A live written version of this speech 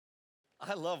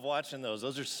I love watching those.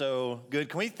 Those are so good.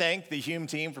 Can we thank the Hume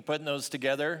team for putting those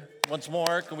together once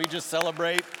more? Can we just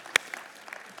celebrate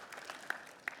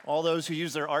all those who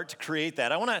use their art to create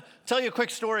that? I want to tell you a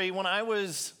quick story. When I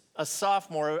was a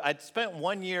sophomore, I spent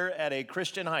 1 year at a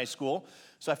Christian high school,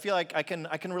 so I feel like I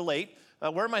can relate.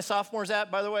 Where are my sophomores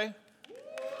at, by the way?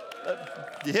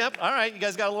 Yep, all right. You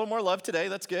guys got a little more love today.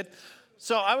 That's good.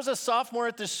 So I was a sophomore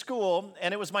at this school,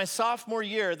 and it was my sophomore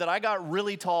year that I got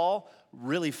really tall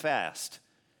really fast.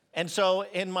 And so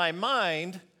in my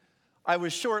mind, I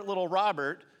was short little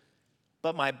Robert,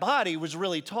 but my body was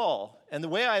really tall. And the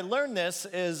way I learned this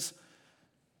is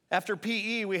after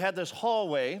PE, we had this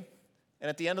hallway, and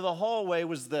at the end of the hallway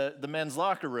was the men's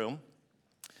locker room.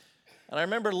 And I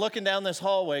remember looking down this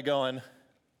hallway going,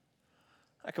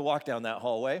 I could walk down that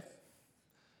hallway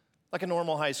like a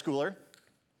normal high schooler,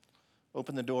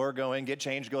 open the door, go in, get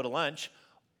changed, go to lunch,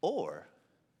 or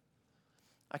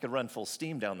I could run full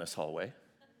steam down this hallway,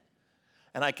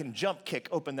 and I can jump kick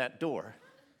open that door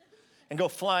and go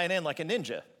flying in like a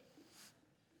ninja.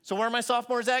 So where are my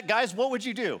sophomores at? Guys, what would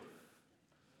you do?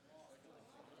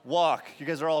 Walk. You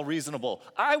guys are all reasonable.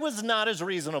 I was not as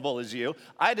reasonable as you.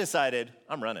 I decided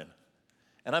I'm running,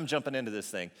 and I'm jumping into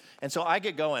this thing. And so I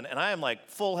get going, and I am like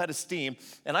full head of steam,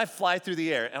 and I fly through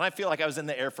the air, and I feel like I was in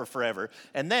the air for forever.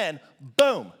 And then,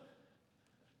 boom,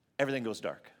 everything goes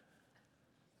dark.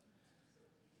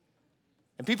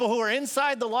 And people who were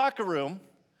inside the locker room,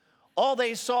 all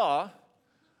they saw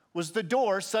was the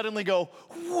door suddenly go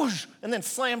whoosh and then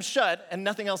slam shut and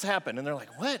nothing else happened. And they're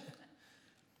like, what?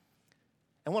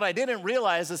 And what I didn't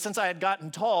realize is since I had gotten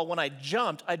tall, when I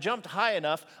jumped high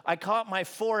enough, I caught my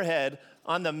forehead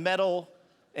on the metal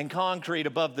and concrete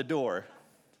above the door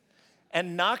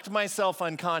and knocked myself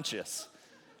unconscious.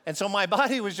 And so my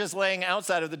body was just laying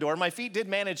outside of the door. My feet did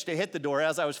manage to hit the door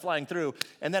as I was flying through,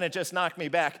 and then it just knocked me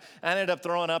back. I ended up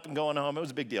throwing up and going home. It was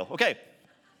a big deal. Okay,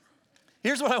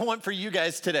 here's what I want for you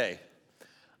guys today.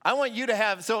 I want you to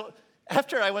have, so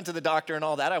after I went to the doctor and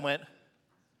all that, I went,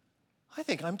 I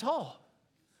think I'm tall.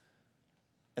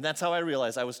 And that's how I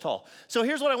realized I was tall. So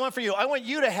here's what I want for you. I want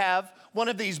you to have one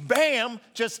of these, bam,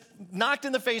 just knocked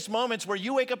in the face moments where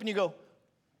you wake up and you go,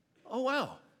 oh,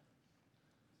 wow.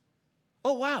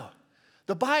 Oh, wow.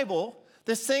 The Bible,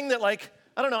 this thing that I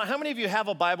don't know, how many of you have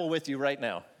a Bible with you right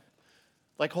now?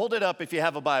 Like, hold it up if you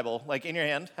have a Bible, like in your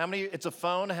hand. How many, it's a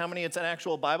phone, how many it's an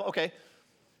actual Bible? Okay.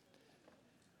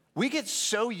 We get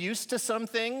so used to some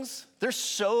things, they're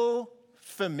so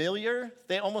familiar,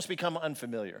 they almost become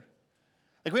unfamiliar.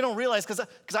 Like, we don't realize, because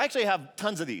I actually have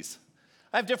tons of these.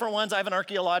 I have different ones. I have an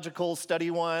archaeological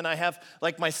study one. I have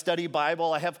like my study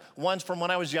Bible. I have ones from when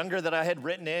I was younger that I had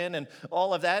written in and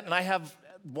all of that. And I have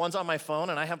ones on my phone,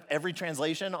 and I have every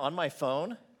translation on my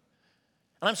phone. And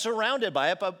I'm surrounded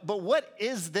by it. But what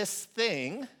is this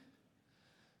thing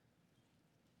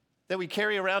that we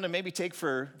carry around and maybe take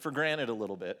for granted a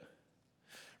little bit?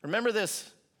 Remember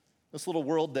this little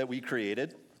world that we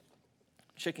created?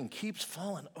 Chicken keeps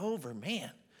falling over,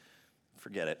 man.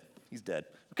 Forget it. He's dead.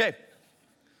 Okay.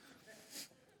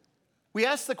 We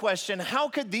asked the question, how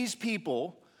could these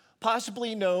people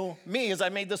possibly know me as I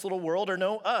made this little world, or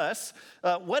know us?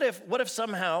 What if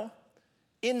somehow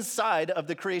inside of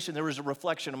the creation there was a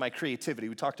reflection of my creativity?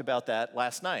 We talked about that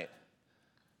last night.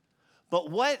 But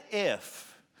what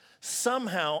if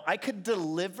somehow I could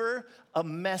deliver a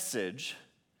message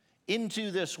into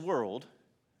this world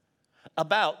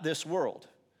about this world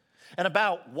and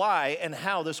about why and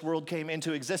how this world came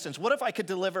into existence? What if I could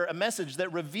deliver a message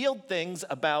that revealed things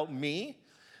about me,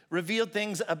 revealed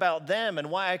things about them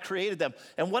and why I created them?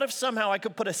 And what if somehow I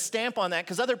could put a stamp on that?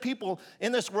 Because other people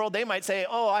in this world, they might say,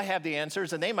 oh, I have the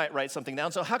answers, and they might write something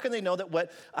down. So how can they know that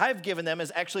what I've given them is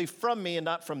actually from me and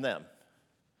not from them?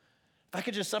 If I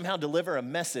could just somehow deliver a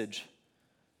message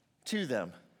to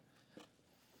them.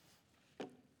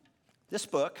 This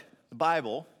book, the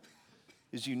Bible,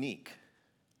 is unique.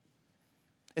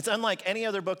 It's unlike any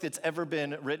other book that's ever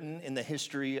been written in the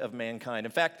history of mankind.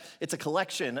 In fact, it's a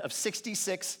collection of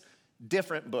 66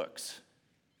 different books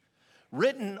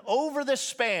written over the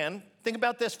span, think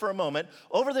about this for a moment,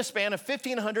 over the span of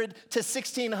 1,500 to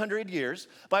 1,600 years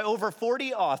by over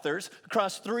 40 authors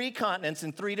across 3 continents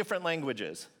in 3 different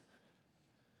languages.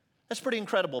 That's pretty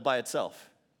incredible by itself.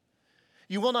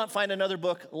 You will not find another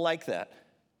book like that.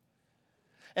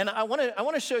 And I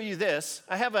want to show you this.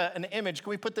 I have an image. Can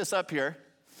we put this up here?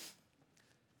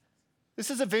 This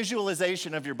is a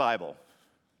visualization of your Bible.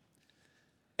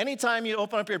 Anytime you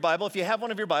open up your Bible, if you have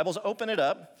one of your Bibles, open it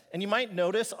up, and you might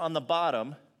notice on the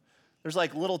bottom, there's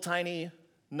like little tiny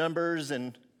numbers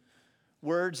and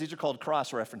words. These are called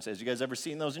cross references. You guys ever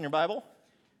seen those in your Bible?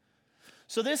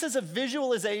 So this is a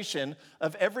visualization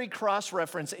of every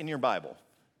cross-reference in your Bible.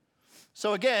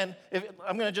 So again,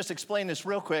 I'm going to just explain this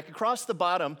real quick. Across the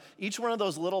bottom, each one of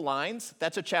those little lines,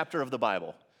 that's a chapter of the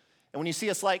Bible. And when you see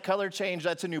a slight color change,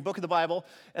 that's a new book of the Bible.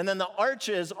 And then the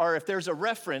arches are if there's a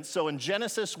reference. So in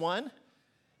Genesis 1,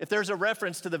 if there's a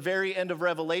reference to the very end of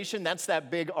Revelation, that's that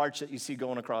big arch that you see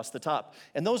going across the top.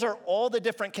 And those are all the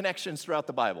different connections throughout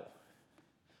the Bible.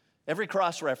 Every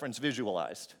cross-reference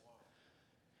visualized.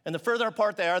 And the further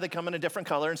apart they are, they come in a different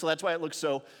color, and so that's why it looks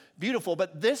so beautiful.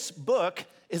 But this book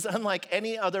is unlike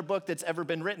any other book that's ever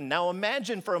been written. Now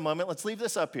imagine for a moment, let's leave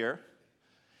this up here.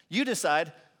 You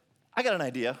decide, I got an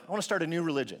idea. I want to start a new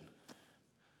religion.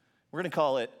 We're going to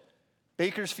call it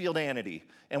Bakersfieldanity.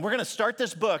 And we're going to start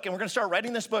this book, and we're going to start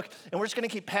writing this book, and we're just going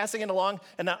to keep passing it along,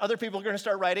 and now other people are going to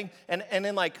start writing, and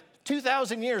in like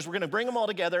 2,000 years, we're going to bring them all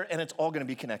together, and it's all going to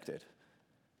be connected.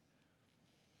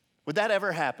 Would that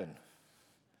ever happen?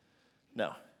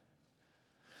 No.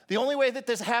 The only way that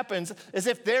this happens is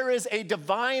if there is a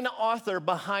divine author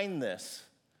behind this.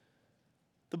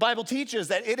 The Bible teaches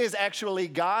that it is actually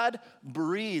God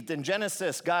breathed. In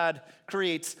Genesis, God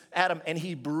creates Adam and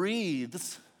he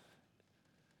breathes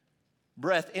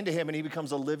breath into him and he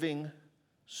becomes a living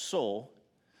soul.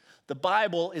 The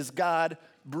Bible is God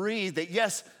breathed. That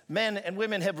yes, men and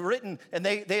women have written and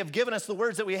they have given us the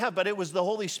words that we have, but it was the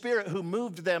Holy Spirit who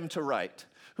moved them to write,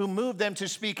 who moved them to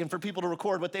speak and for people to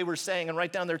record what they were saying and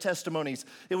write down their testimonies.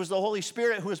 It was the Holy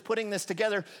Spirit who was putting this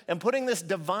together and putting this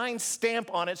divine stamp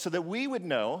on it so that we would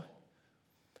know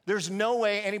there's no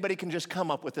way anybody can just come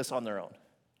up with this on their own.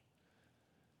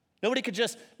 Nobody could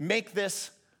just make this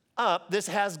up. This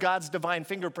has God's divine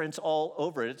fingerprints all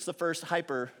over it. It's the first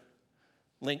hyperlinked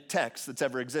text that's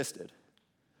ever existed.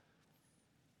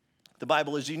 The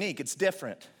Bible is unique. It's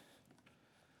different.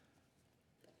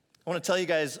 I want to tell you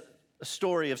guys a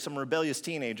story of some rebellious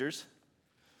teenagers.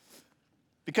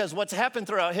 Because what's happened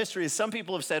throughout history is some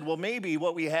people have said, well, maybe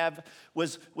what we have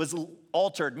was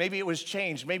altered. Maybe it was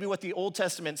changed. Maybe what the Old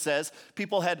Testament says,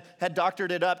 people had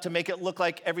doctored it up to make it look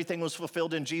like everything was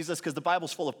fulfilled in Jesus because the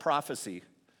Bible's full of prophecy.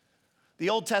 The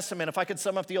Old Testament, if I could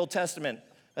sum up the Old Testament,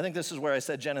 I think this is where I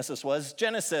said Genesis was.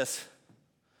 Genesis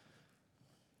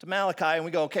to Malachi, and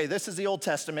we go, okay, this is the Old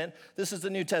Testament. This is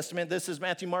the New Testament. This is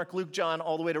Matthew, Mark, Luke, John,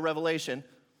 all the way to Revelation.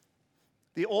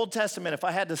 The Old Testament, if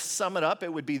I had to sum it up,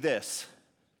 it would be this.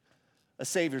 A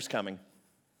Savior's coming.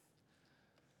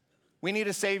 We need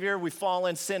a Savior. We've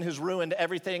fallen. Sin has ruined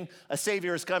everything. A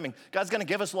Savior is coming. God's going to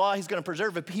give us law. He's going to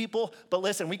preserve a people. But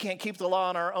listen, we can't keep the law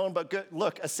on our own. But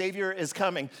look, a Savior is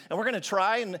coming. And we're going to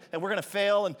try, and we're going to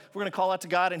fail, and we're going to call out to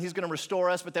God, and he's going to restore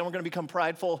us. But then we're going to become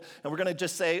prideful, and we're going to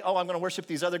just say, oh, I'm going to worship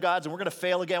these other gods, and we're going to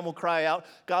fail again. We'll cry out.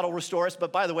 God will restore us.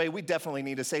 But by the way, we definitely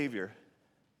need a Savior.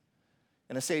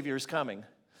 And a Savior is coming.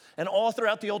 And all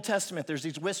throughout the Old Testament, there's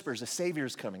these whispers, a Savior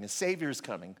is coming, a Savior is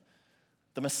coming.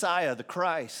 The Messiah, the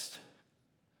Christ.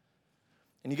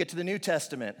 And you get to the New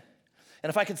Testament. And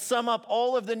if I could sum up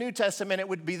all of the New Testament, it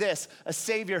would be this. A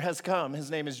Savior has come. His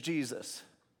name is Jesus.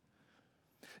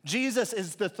 Jesus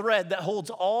is the thread that holds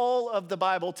all of the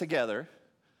Bible together.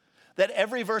 That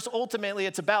every verse, ultimately,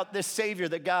 it's about this Savior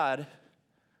that God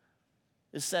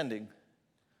is sending.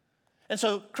 And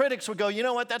so critics would go, you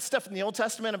know what, that stuff in the Old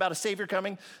Testament about a Savior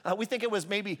coming, we think it was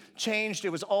maybe changed, it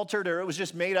was altered, or it was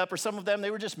just made up, or some of them,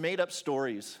 they were just made up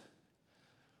stories.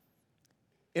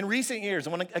 In recent years,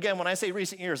 and when I say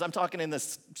recent years, I'm talking in the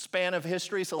span of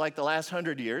history, so like the last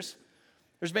 100 years,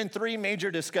 there's been 3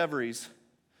 major discoveries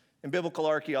in biblical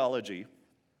archaeology.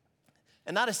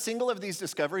 And not a single of these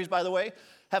discoveries, by the way,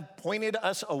 have pointed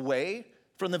us away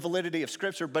from the validity of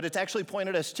Scripture, but it's actually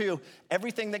pointed us to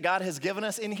everything that God has given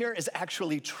us in here is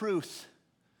actually truth.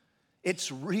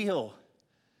 It's real.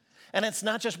 And it's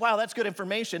not just, wow, that's good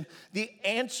information. The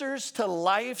answers to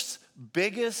life's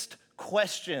biggest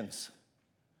questions,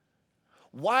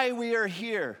 why we are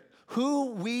here,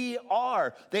 who we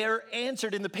are, they are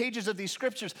answered in the pages of these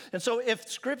scriptures. And so if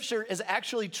Scripture is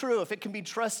actually true, if it can be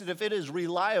trusted, if it is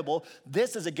reliable,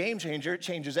 this is a game changer. It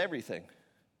changes everything.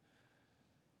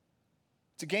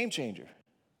 It's a game changer.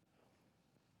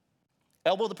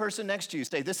 Elbow the person next to you.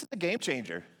 Say, this is a game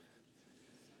changer.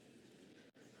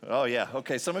 Oh, yeah.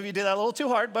 Okay, some of you did that a little too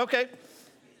hard, but okay.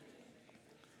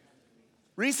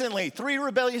 Recently, 3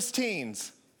 rebellious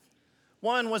teens.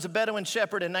 One was a Bedouin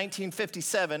shepherd in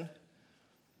 1957.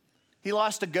 He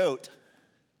lost a goat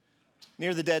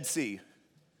near the Dead Sea.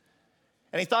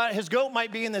 And he thought his goat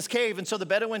might be in this cave, and so the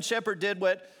Bedouin shepherd did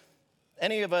what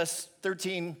any of us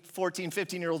 13, 14,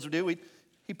 15-year-olds would do.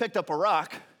 He picked up a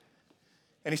rock,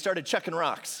 and he started chucking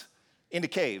rocks into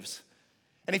caves.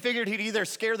 And And he figured he'd either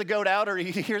scare the goat out or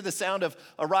he'd hear the sound of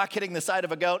a rock hitting the side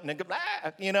of a goat and it'd go,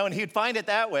 ah, and he'd find it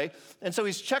that way. And so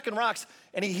he's chucking rocks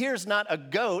and he hears not a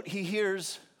goat, he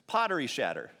hears pottery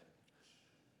shatter.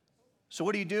 So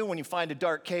what do you do when you find a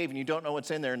dark cave and you don't know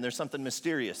what's in there and there's something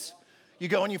mysterious? You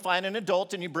go and you find an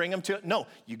adult and you bring him to it. No,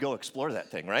 you go explore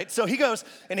that thing, right? So he goes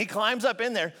and he climbs up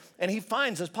in there and he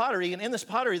finds this pottery. And in this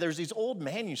pottery, there's these old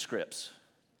manuscripts.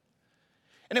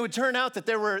 And it would turn out that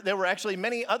there were actually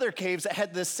many other caves that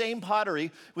had this same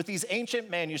pottery with these ancient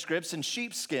manuscripts and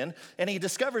sheepskin. And he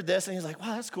discovered this and he's like,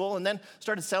 wow, that's cool. And then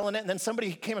started selling it. And then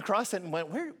somebody came across it and went,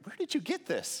 where did you get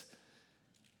this?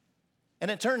 And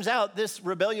it turns out this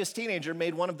rebellious teenager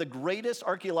made one of the greatest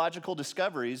archaeological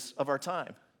discoveries of our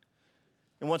time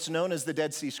in what's known as the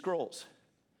Dead Sea Scrolls.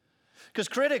 Because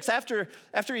critics, after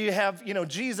you have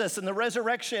Jesus and the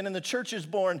resurrection and the church is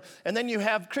born, and then you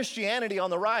have Christianity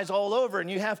on the rise all over, and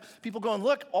you have people going,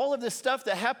 look, all of this stuff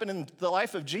that happened in the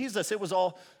life of Jesus, it was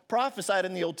all prophesied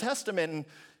in the Old Testament. And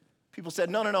people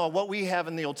said, no, what we have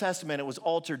in the Old Testament, it was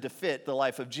altered to fit the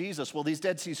life of Jesus. Well, these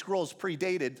Dead Sea Scrolls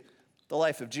predated the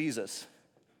life of Jesus.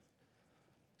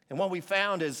 And what we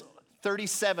found is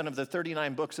 37 of the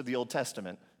 39 books of the Old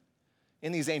Testament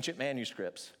in these ancient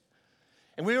manuscripts.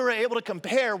 And we were able to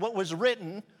compare what was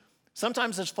written,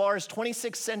 sometimes as far as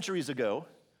 26 centuries ago,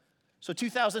 so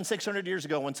 2,600 years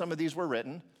ago when some of these were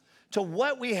written, to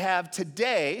what we have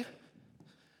today.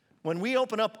 When we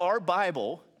open up our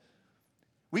Bible,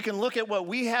 we can look at what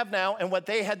we have now and what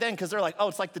they had then, because they're like, oh,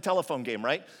 it's like the telephone game,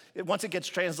 right? Once it gets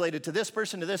translated to this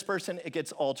person, it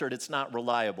gets altered. It's not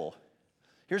reliable.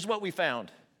 Here's what we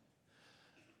found.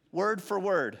 Word for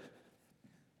word.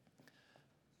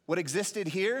 What existed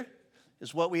here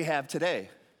is what we have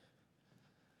today.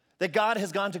 That God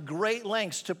has gone to great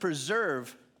lengths to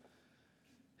preserve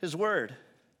his word.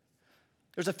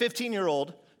 There's a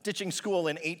 15-year-old ditching school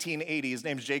in 1880. His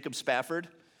name's Jacob Spafford.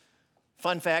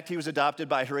 Fun fact, he was adopted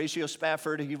by Horatio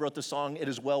Spafford. He wrote the song, It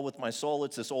Is Well With My Soul.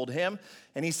 It's this old hymn.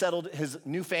 And he settled his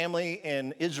new family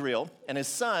in Israel. And his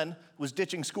son was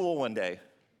ditching school one day.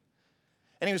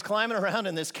 And he was climbing around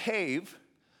in this cave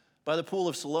by the pool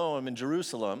of Siloam in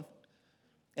Jerusalem.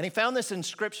 And he found this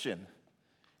inscription.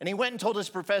 And he went and told his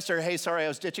professor, hey, sorry, I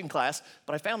was ditching class,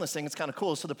 but I found this thing, it's kind of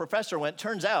cool. So the professor went,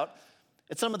 turns out,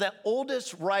 it's some of the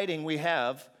oldest writing we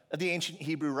have of the ancient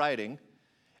Hebrew writing.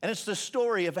 And it's the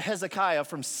story of Hezekiah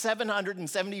from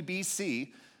 770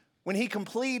 BC when he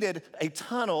completed a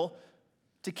tunnel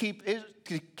to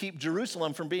keep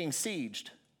Jerusalem from being sieged.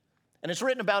 And it's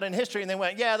written about in history, and they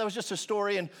went, yeah, that was just a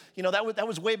story, and that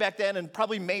was way back then and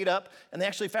probably made up. And they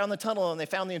actually found the tunnel, and they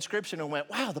found the inscription and went,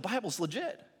 wow, the Bible's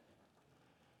legit.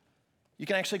 You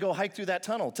can actually go hike through that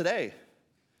tunnel today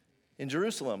in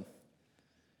Jerusalem.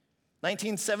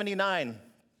 1979,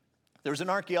 there was an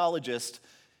archaeologist,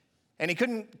 and he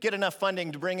couldn't get enough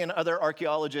funding to bring in other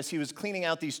archaeologists. He was cleaning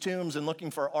out these tombs and looking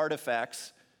for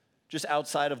artifacts just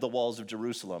outside of the walls of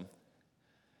Jerusalem.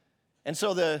 And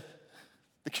so the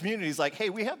community's like, hey,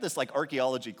 we have this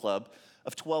archaeology club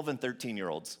of 12 and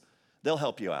 13-year-olds. They'll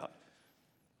help you out.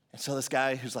 And so this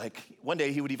guy who's one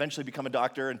day he would eventually become a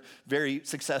doctor and very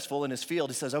successful in his field.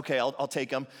 He says, okay, I'll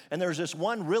take him. And there was this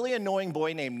one really annoying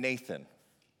boy named Nathan.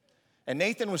 And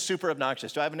Nathan was super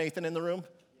obnoxious. Do I have a Nathan in the room?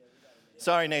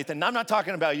 Sorry, Nathan. I'm not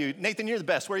talking about you. Nathan, you're the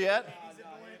best. Where you at?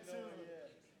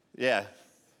 Yeah.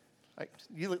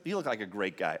 You look like a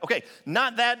great guy. Okay,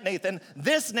 not that Nathan.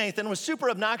 This Nathan was super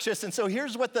obnoxious, and so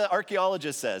here's what the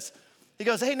archaeologist says. He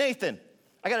goes, hey, Nathan,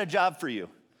 I got a job for you.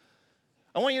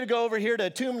 I want you to go over here to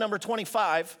tomb number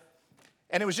 25,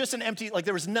 and it was just an empty,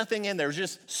 there was nothing in there. It was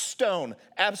just stone,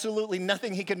 absolutely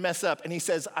nothing he could mess up. And he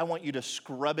says, I want you to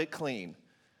scrub it clean.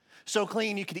 So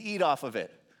clean you could eat off of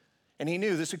it. And he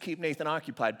knew this would keep Nathan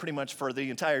occupied pretty much for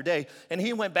the entire day. And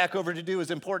he went back over to do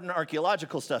his important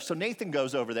archaeological stuff. So Nathan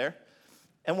goes over there.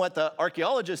 And what the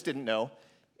archaeologist didn't know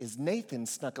is Nathan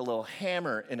snuck a little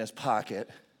hammer in his pocket.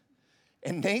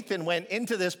 And Nathan went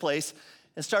into this place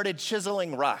and started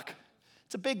chiseling rock.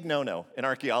 It's a big no-no in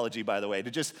archaeology, by the way,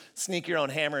 to just sneak your own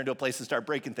hammer into a place and start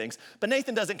breaking things. But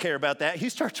Nathan doesn't care about that. He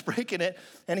starts breaking it,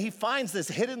 and he finds this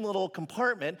hidden little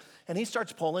compartment, and he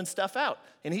starts pulling stuff out.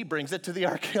 And he brings it to the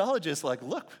archaeologist,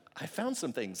 look, I found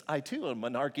some things. I, too, am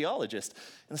an archaeologist.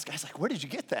 And this guy's like, where did you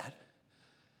get that?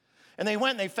 And they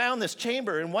went and they found this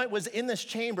chamber, and what was in this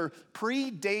chamber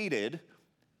predated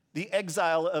the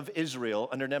exile of Israel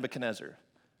under Nebuchadnezzar.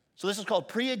 So this is called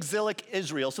pre-exilic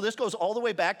Israel. So this goes all the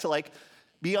way back to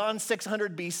beyond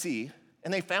 600 BC,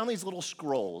 and they found these little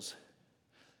scrolls,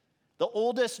 the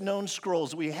oldest known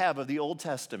scrolls we have of the Old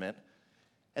Testament,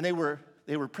 and they were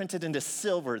printed into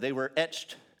silver. They were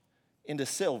etched into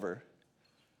silver.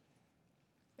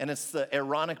 And it's the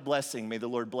Aaronic blessing, may the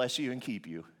Lord bless you and keep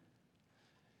you.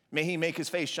 May he make his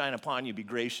face shine upon you, be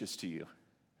gracious to you.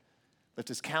 Lift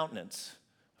his countenance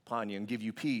upon you and give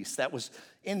you peace. That was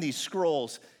in these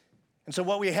scrolls. And so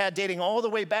what we had dating all the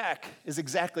way back is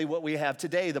exactly what we have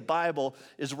today. The Bible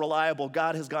is reliable.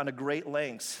 God has gone to great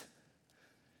lengths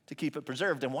to keep it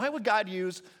preserved. And why would God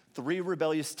use 3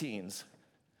 rebellious teens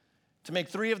to make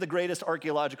 3 of the greatest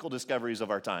archaeological discoveries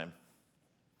of our time?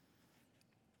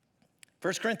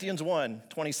 1 Corinthians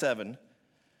 1:27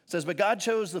 says, but God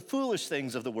chose the foolish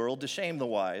things of the world to shame the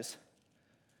wise.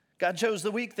 God chose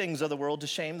the weak things of the world to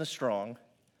shame the strong.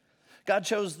 God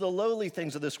chose the lowly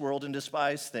things of this world and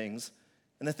despised things,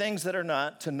 and the things that are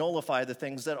not, to nullify the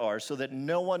things that are, so that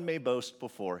no one may boast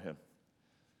before him.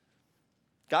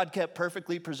 God kept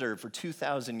perfectly preserved for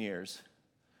 2,000 years,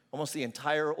 almost the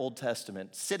entire Old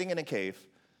Testament, sitting in a cave,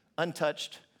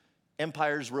 untouched.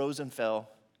 Empires rose and fell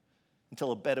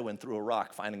until a Bedouin threw a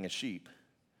rock finding a sheep.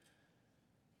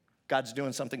 God's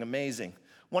doing something amazing.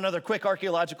 One other quick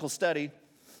archaeological study.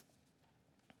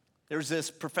 There's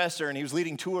this professor, and he was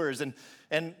leading tours,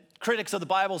 and critics of the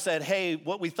Bible said, hey,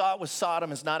 what we thought was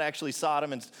Sodom is not actually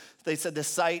Sodom. And they said the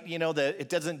site, that it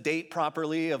doesn't date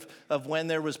properly of when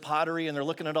there was pottery, and they're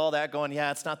looking at all that going,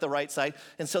 yeah, it's not the right site.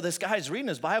 And so this guy's reading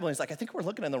his Bible, and he's like, I think we're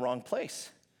looking in the wrong place.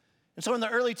 And so in the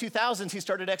early 2000s, he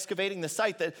started excavating the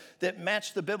site that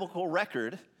matched the biblical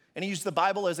record, and he used the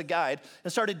Bible as a guide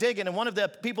and started digging. And one of the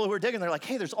people who were digging, they're like,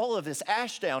 hey, there's all of this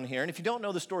ash down here. And if you don't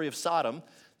know the story of Sodom,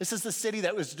 this is the city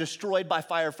that was destroyed by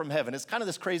fire from heaven. It's kind of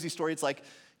this crazy story. It's like,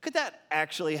 could that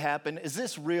actually happen? Is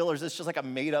this real, or is this just like a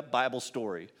made-up Bible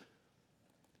story?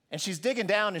 And she's digging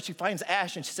down, and she finds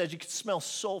ash, and she says, you can smell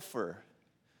sulfur.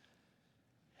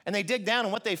 And they dig down,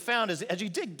 and what they found is, as you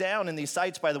dig down in these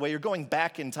sites, by the way, you're going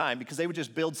back in time, because they would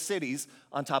just build cities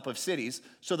on top of cities.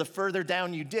 So the further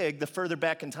down you dig, the further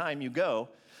back in time you go.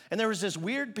 And there was this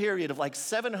weird period of like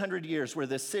 700 years where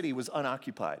this city was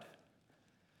unoccupied.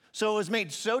 So it was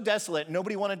made so desolate,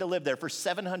 nobody wanted to live there for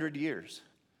 700 years.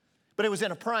 But it was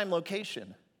in a prime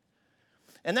location.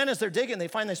 And then as they're digging, they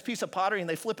find this piece of pottery, and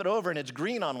they flip it over, and it's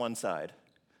green on one side.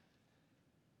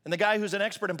 And the guy who's an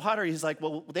expert in pottery, he's like,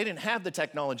 well, they didn't have the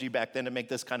technology back then to make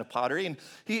this kind of pottery. And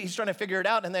he's trying to figure it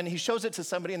out. And then he shows it to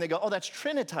somebody, and they go, oh, that's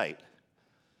trinitite.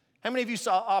 How many of you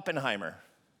saw Oppenheimer?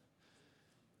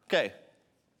 Okay.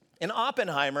 In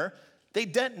Oppenheimer, they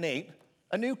detonate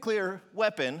a nuclear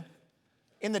weapon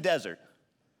in the desert.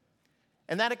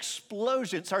 And that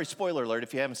explosion, sorry, spoiler alert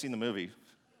if you haven't seen the movie.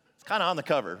 It's kind of on the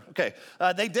cover. Okay.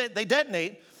 They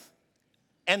detonate,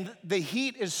 and the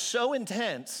heat is so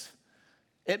intense,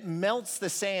 it melts the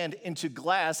sand into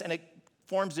glass, and it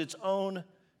forms its own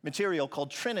material called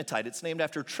trinitite. It's named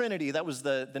after Trinity. That was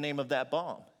the name of that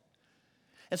bomb.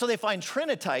 And so they find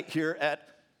trinitite here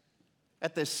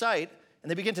at this site, and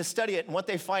they begin to study it. And what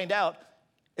they find out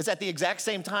is at the exact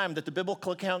same time that the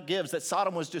biblical account gives that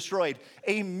Sodom was destroyed,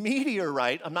 a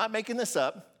meteorite, I'm not making this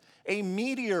up, a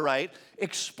meteorite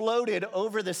exploded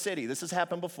over the city. This has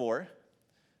happened before,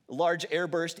 a large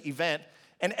airburst event.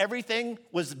 And everything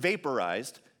was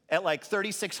vaporized at like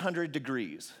 3,600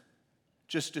 degrees,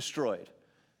 just destroyed.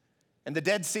 And the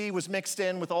Dead Sea was mixed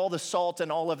in with all the salt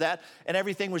and all of that, and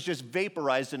everything was just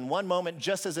vaporized in one moment,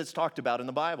 just as it's talked about in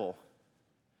the Bible.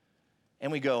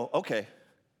 And we go, okay,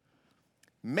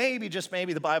 maybe, just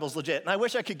maybe, the Bible's legit. And I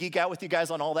wish I could geek out with you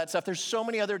guys on all that stuff. There's so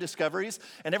many other discoveries,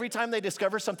 and every time they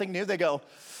discover something new, they go,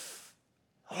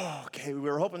 oh, okay, we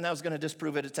were hoping that was going to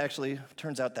disprove it. It's actually,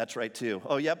 turns out that's right too.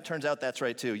 Oh, yep, turns out that's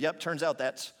right too. Yep, turns out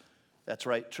that's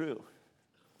right, true.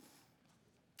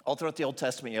 All throughout the Old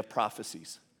Testament, you have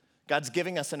prophecies. God's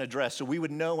giving us an address so we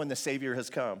would know when the Savior has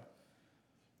come.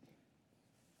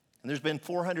 And there's been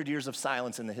 400 years of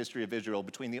silence in the history of Israel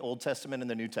between the Old Testament and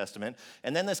the New Testament.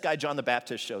 And then this guy, John the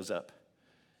Baptist, shows up.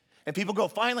 And people go,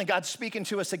 finally, God's speaking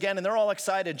to us again. And they're all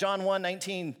excited. John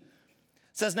 1:19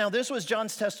 says, now this was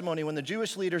John's testimony when the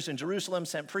Jewish leaders in Jerusalem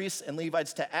sent priests and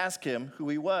Levites to ask him who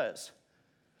he was.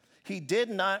 He did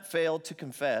not fail to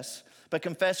confess, but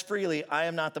confessed freely, I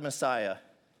am not the Messiah.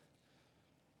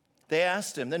 They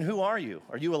asked him, then who are you?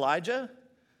 Are you Elijah?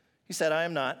 He said, I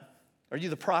am not. Are you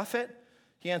the prophet?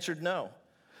 He answered, no.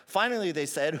 Finally, they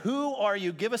said, who are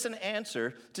you? Give us an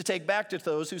answer to take back to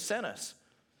those who sent us.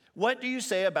 What do you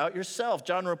say about yourself?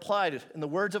 John replied in the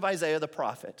words of Isaiah the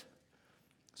prophet.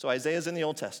 So Isaiah's in the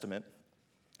Old Testament.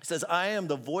 He says, I am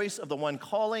the voice of the one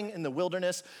calling in the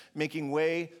wilderness, making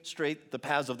way straight the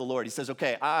paths of the Lord. He says,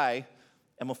 okay, I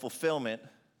am a fulfillment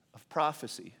of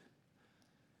prophecy.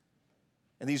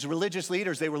 And these religious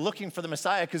leaders, they were looking for the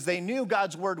Messiah because they knew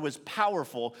God's word was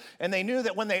powerful. And they knew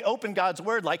that when they opened God's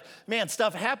word, like, man,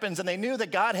 stuff happens. And they knew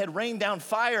that God had rained down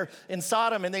fire in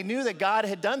Sodom. And they knew that God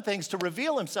had done things to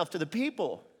reveal himself to the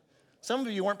people. Some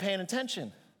of you weren't paying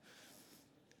attention.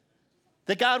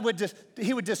 That God would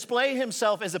display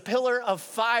himself as a pillar of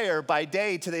fire by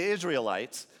day to the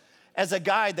Israelites, as a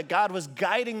guide, that God was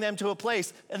guiding them to a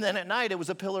place. And then at night, it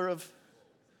was a pillar of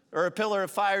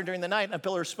fire during the night and a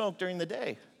pillar of smoke during the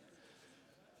day.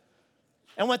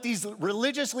 And what these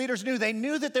religious leaders knew, they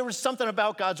knew that there was something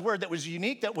about God's word that was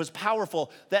unique, that was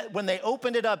powerful, that when they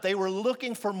opened it up, they were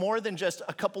looking for more than just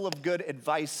a couple of good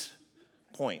advice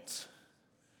points.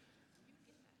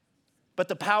 But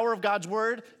the power of God's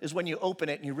word is when you open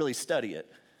it and you really study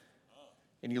it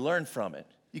and you learn from it.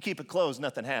 You keep it closed,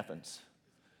 nothing happens.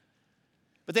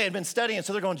 But they had been studying,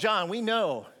 so they're going, John, we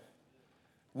know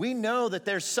that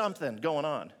there's something going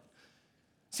on.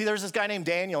 See, there's this guy named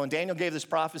Daniel, and Daniel gave this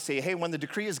prophecy, hey, when the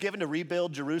decree is given to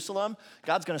rebuild Jerusalem,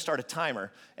 God's gonna start a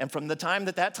timer. And from the time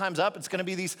that time's up, it's gonna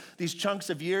be these chunks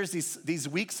of years, these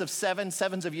weeks of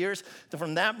sevens of years. So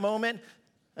from that moment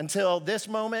until this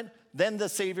moment, then the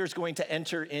Savior's going to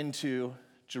enter into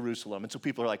Jerusalem. And so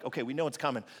people are like, okay, we know it's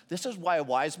coming. This is why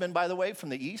wise men, by the way, from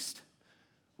the east,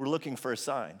 were looking for a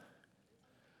sign.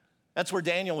 That's where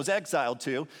Daniel was exiled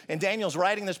to. And Daniel's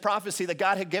writing this prophecy that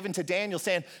God had given to Daniel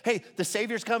saying, hey, the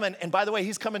Savior's coming. And by the way,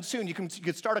 he's coming soon. You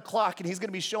could start a clock and he's going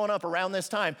to be showing up around this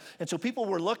time. And so people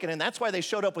were looking, and that's why they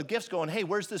showed up with gifts going, hey,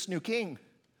 where's this new king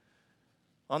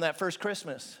on that first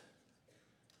Christmas?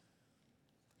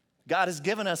 God has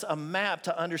given us a map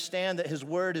to understand that his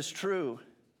word is true.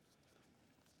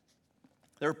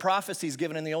 There are prophecies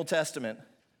given in the Old Testament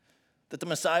that the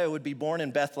Messiah would be born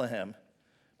in Bethlehem,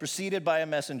 preceded by a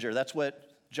messenger. That's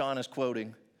what John is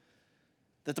quoting.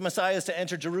 That the Messiah is to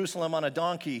enter Jerusalem on a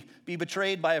donkey, be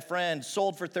betrayed by a friend,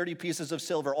 sold for 30 pieces of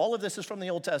silver. All of this is from the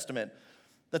Old Testament.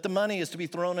 That the money is to be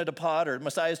thrown at a potter.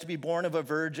 Messiah is to be born of a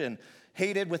virgin,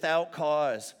 hated without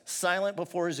cause, silent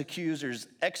before his accusers,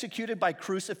 executed by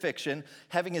crucifixion,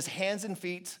 having his hands and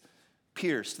feet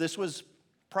pierced. This was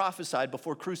prophesied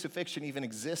before crucifixion even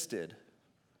existed.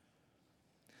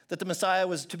 That the Messiah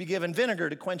was to be given vinegar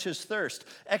to quench his thirst,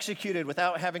 executed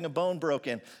without having a bone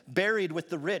broken, buried with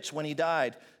the rich when he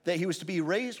died, that he was to be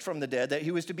raised from the dead, that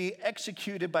he was to be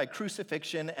executed by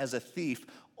crucifixion as a thief.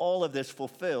 All of this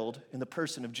fulfilled in the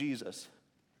person of Jesus.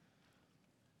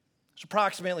 There's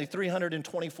approximately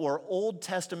 324 Old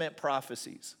Testament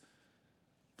prophecies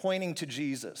pointing to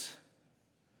Jesus.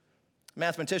 A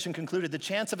mathematician concluded the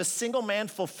chance of a single man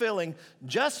fulfilling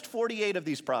just 48 of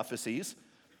these prophecies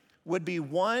would be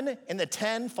 1 in the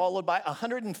 10 followed by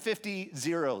 150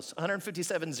 zeros,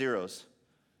 157 zeros.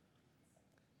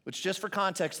 Which, just for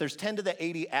context, there's 10 to the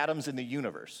 80 atoms in the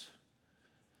universe.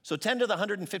 So 10 to the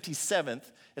 157th,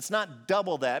 it's not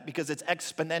double that because it's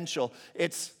exponential.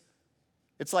 It's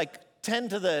like 10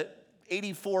 to the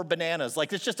 84 bananas.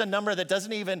 Like, it's just a number that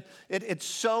doesn't even, it's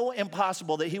so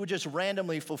impossible that he would just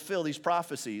randomly fulfill these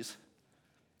prophecies,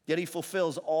 yet he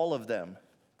fulfills all of them.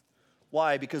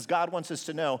 Why? Because God wants us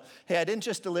to know, hey, I didn't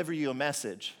just deliver you a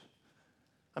message.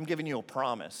 I'm giving you a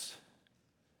promise.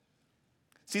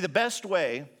 See, the best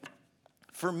way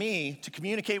for me to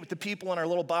communicate with the people in our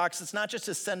little box, it's not just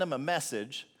to send them a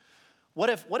message. What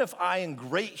if I, in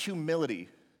great humility,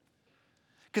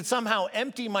 could somehow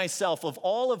empty myself of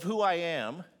all of who I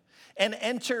am and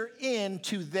enter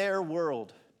into their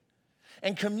world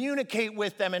and communicate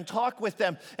with them and talk with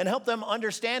them and help them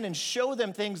understand and show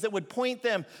them things that would point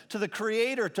them to the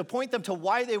Creator, to point them to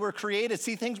why they were created.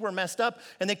 See, things were messed up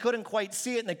and they couldn't quite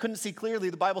see it and they couldn't see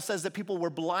clearly. The Bible says that people were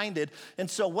blinded. And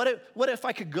so what if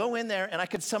I could go in there and I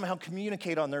could somehow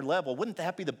communicate on their level? Wouldn't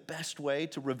that be the best way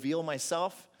to reveal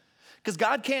myself? Because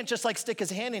God can't just like stick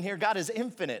his hand in here. God is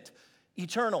infinite,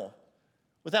 eternal,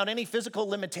 without any physical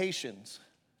limitations.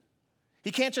 He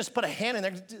can't just put a hand in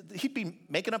there. He'd be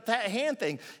making up that hand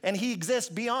thing. And he exists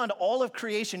beyond all of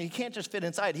creation. He can't just fit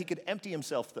inside. He could empty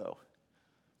himself, though.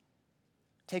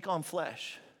 Take on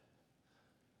flesh.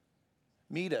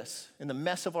 Meet us in the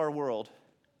mess of our world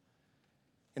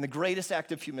in the greatest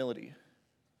act of humility.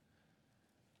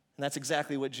 And that's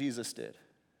exactly what Jesus did.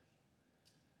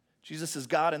 Jesus is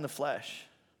God in the flesh.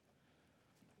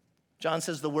 John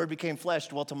says the Word became flesh,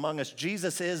 dwelt among us.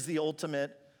 Jesus is the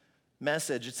ultimate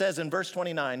message. It says in verse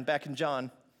 29, back in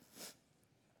John,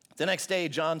 the next day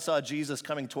John saw Jesus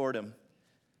coming toward him.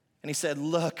 And he said,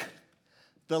 look,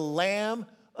 the Lamb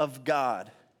of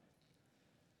God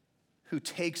who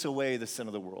takes away the sin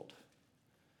of the world.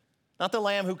 Not the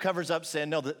Lamb who covers up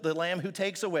sin, no, the Lamb who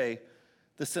takes away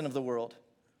the sin of the world.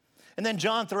 And then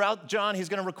John, throughout John, he's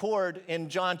going to record in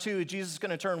John 2, Jesus is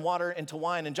going to turn water into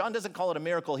wine. And John doesn't call it a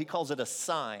miracle, he calls it a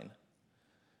sign.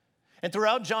 And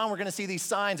throughout John, we're going to see these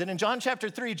signs. And in John chapter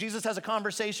 3, Jesus has a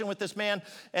conversation with this man,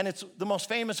 and it's the most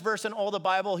famous verse in all the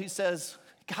Bible. He says,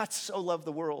 God so loved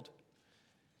the world.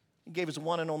 He gave his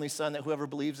one and only Son, that whoever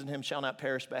believes in him shall not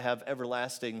perish but have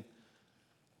everlasting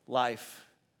life.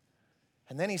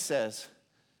 And then he says,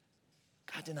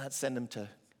 God did not send him to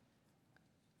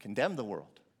condemn the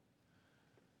world,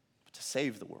 but to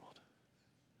save the world.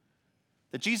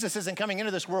 That Jesus isn't coming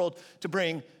into this world to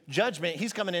bring judgment.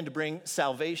 He's coming in to bring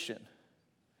salvation.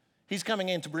 He's coming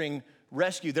in to bring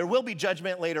rescue. There will be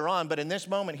judgment later on, but in this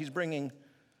moment, he's bringing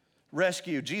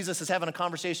rescue. Jesus is having a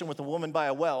conversation with a woman by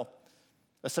a well,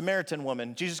 a Samaritan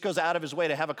woman. Jesus goes out of his way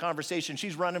to have a conversation.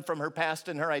 She's running from her past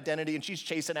and her identity, and she's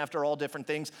chasing after all different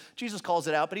things. Jesus calls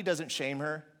it out, but he doesn't shame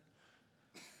her.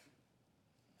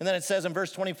 And then it says in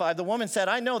verse 25, the woman said,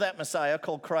 I know that Messiah,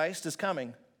 called Christ, is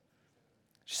coming.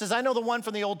 She says, I know the one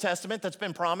from the Old Testament that's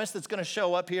been promised, that's going to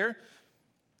show up here.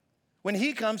 When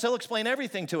he comes, he'll explain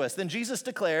everything to us. Then Jesus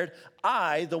declared,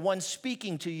 I, the one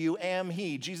speaking to you, am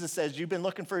he. Jesus says, you've been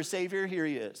looking for a Savior? Here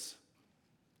he is.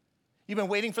 You've been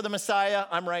waiting for the Messiah?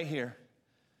 I'm right here.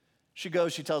 She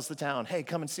goes, she tells the town, hey,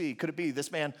 come and see. Could it be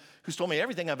this man who's told me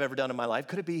everything I've ever done in my life?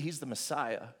 Could it be he's the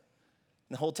Messiah? And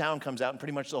the whole town comes out, and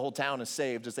pretty much the whole town is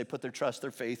saved as they put their trust,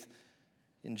 their faith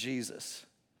in Jesus.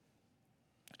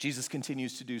 Jesus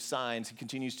continues to do signs. He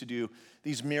continues to do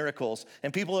these miracles.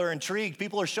 And people are intrigued.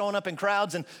 People are showing up in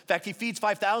crowds. And in fact, he feeds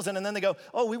 5,000. And then they go,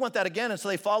 oh, we want that again. And so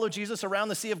they follow Jesus around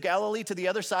the Sea of Galilee to the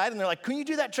other side. And they're like, can you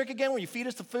do that trick again where you feed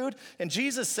us the food? And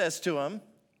Jesus says to them,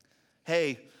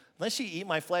 hey, unless you eat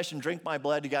my flesh and drink my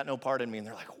blood, you got no part in me. And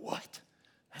they're like, what?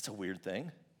 That's a weird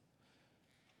thing.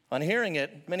 On hearing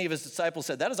it, many of his disciples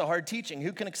said, that is a hard teaching.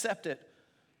 Who can accept it?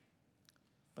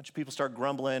 A bunch of people start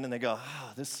grumbling. And they go,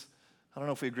 I don't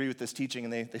know if we agree with this teaching,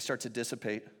 and they start to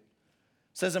dissipate. It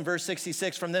says in verse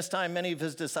 66, from this time, many of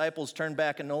his disciples turned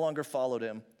back and no longer followed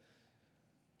him.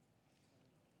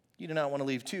 You do not want to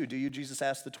leave too, do you? Jesus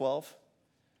asked the 12.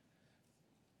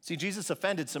 See, Jesus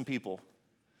offended some people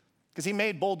because he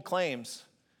made bold claims.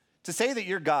 To say that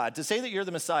you're God, to say that you're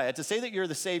the Messiah, to say that you're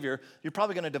the Savior, you're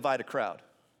probably going to divide a crowd.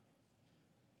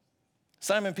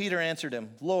 Simon Peter answered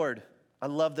him, Lord, I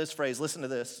love this phrase. Listen to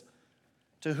this.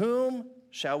 To whom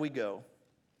shall we go?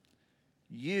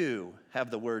 You have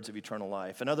the words of eternal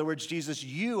life. In other words, Jesus,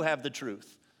 you have the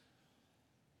truth.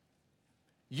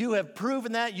 You have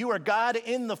proven that. You are God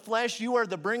in the flesh. You are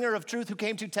the bringer of truth who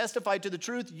came to testify to the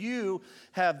truth. You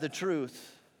have the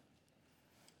truth.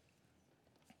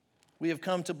 We have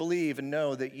come to believe and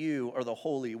know that you are the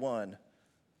Holy One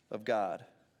of God.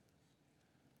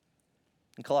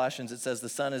 In Colossians, it says, the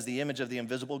Son is the image of the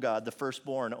invisible God, the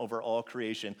firstborn over all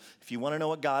creation. If you want to know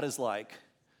what God is like,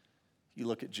 you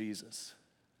look at Jesus.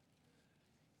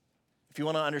 If you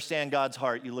want to understand God's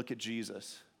heart, you look at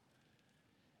Jesus.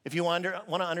 If you want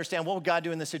to understand what would God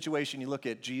do in this situation, you look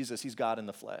at Jesus. He's God in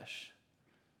the flesh.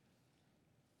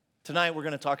 Tonight, we're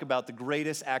going to talk about the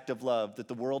greatest act of love that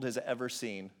the world has ever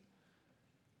seen,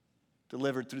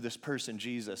 delivered through this person,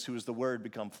 Jesus, who is the Word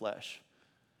become flesh.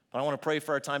 But I want to pray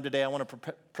for our time today. I want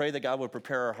to pray that God would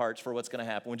prepare our hearts for what's going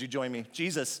to happen. Would you join me?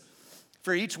 Jesus,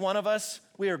 for each one of us,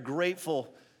 we are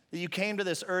grateful that you came to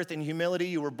this earth in humility.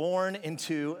 You were born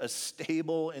into a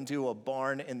stable, into a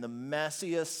barn, in the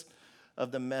messiest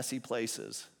of the messy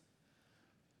places.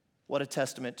 What a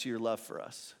testament to your love for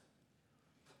us.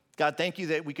 God, thank you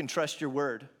that we can trust your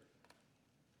word.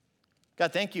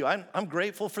 God, thank you. I'm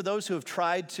grateful for those who have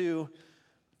tried to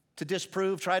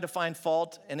disprove, tried to find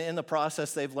fault, and in the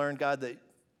process they've learned, God, that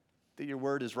your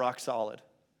word is rock solid.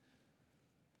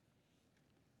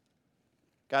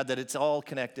 God, that it's all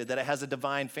connected, that it has a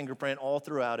divine fingerprint all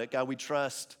throughout it. God, we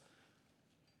trust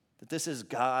that this is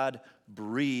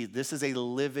God-breathed. This is a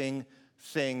living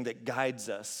thing that guides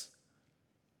us.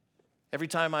 Every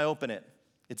time I open it,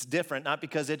 it's different, not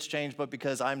because it's changed, but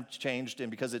because I'm changed and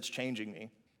because it's changing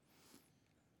me.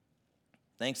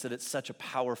 Thanks that it's such a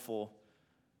powerful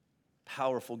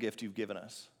gift you've given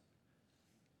us.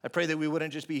 I pray that we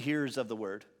wouldn't just be hearers of the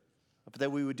word, but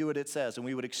that we would do what it says and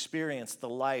we would experience the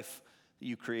life that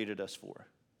you created us for.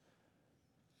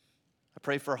 I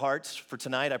pray for hearts for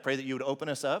tonight. I pray that you would open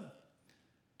us up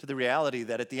to the reality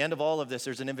that at the end of all of this,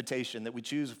 there's an invitation that we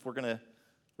choose if we're going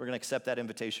to accept that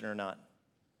invitation or not.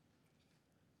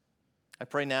 I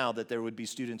pray now that there would be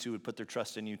students who would put their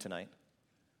trust in you tonight.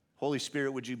 Holy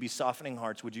Spirit, would you be softening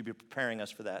hearts? Would you be preparing us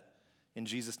for that? In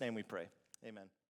Jesus' name we pray. Amen.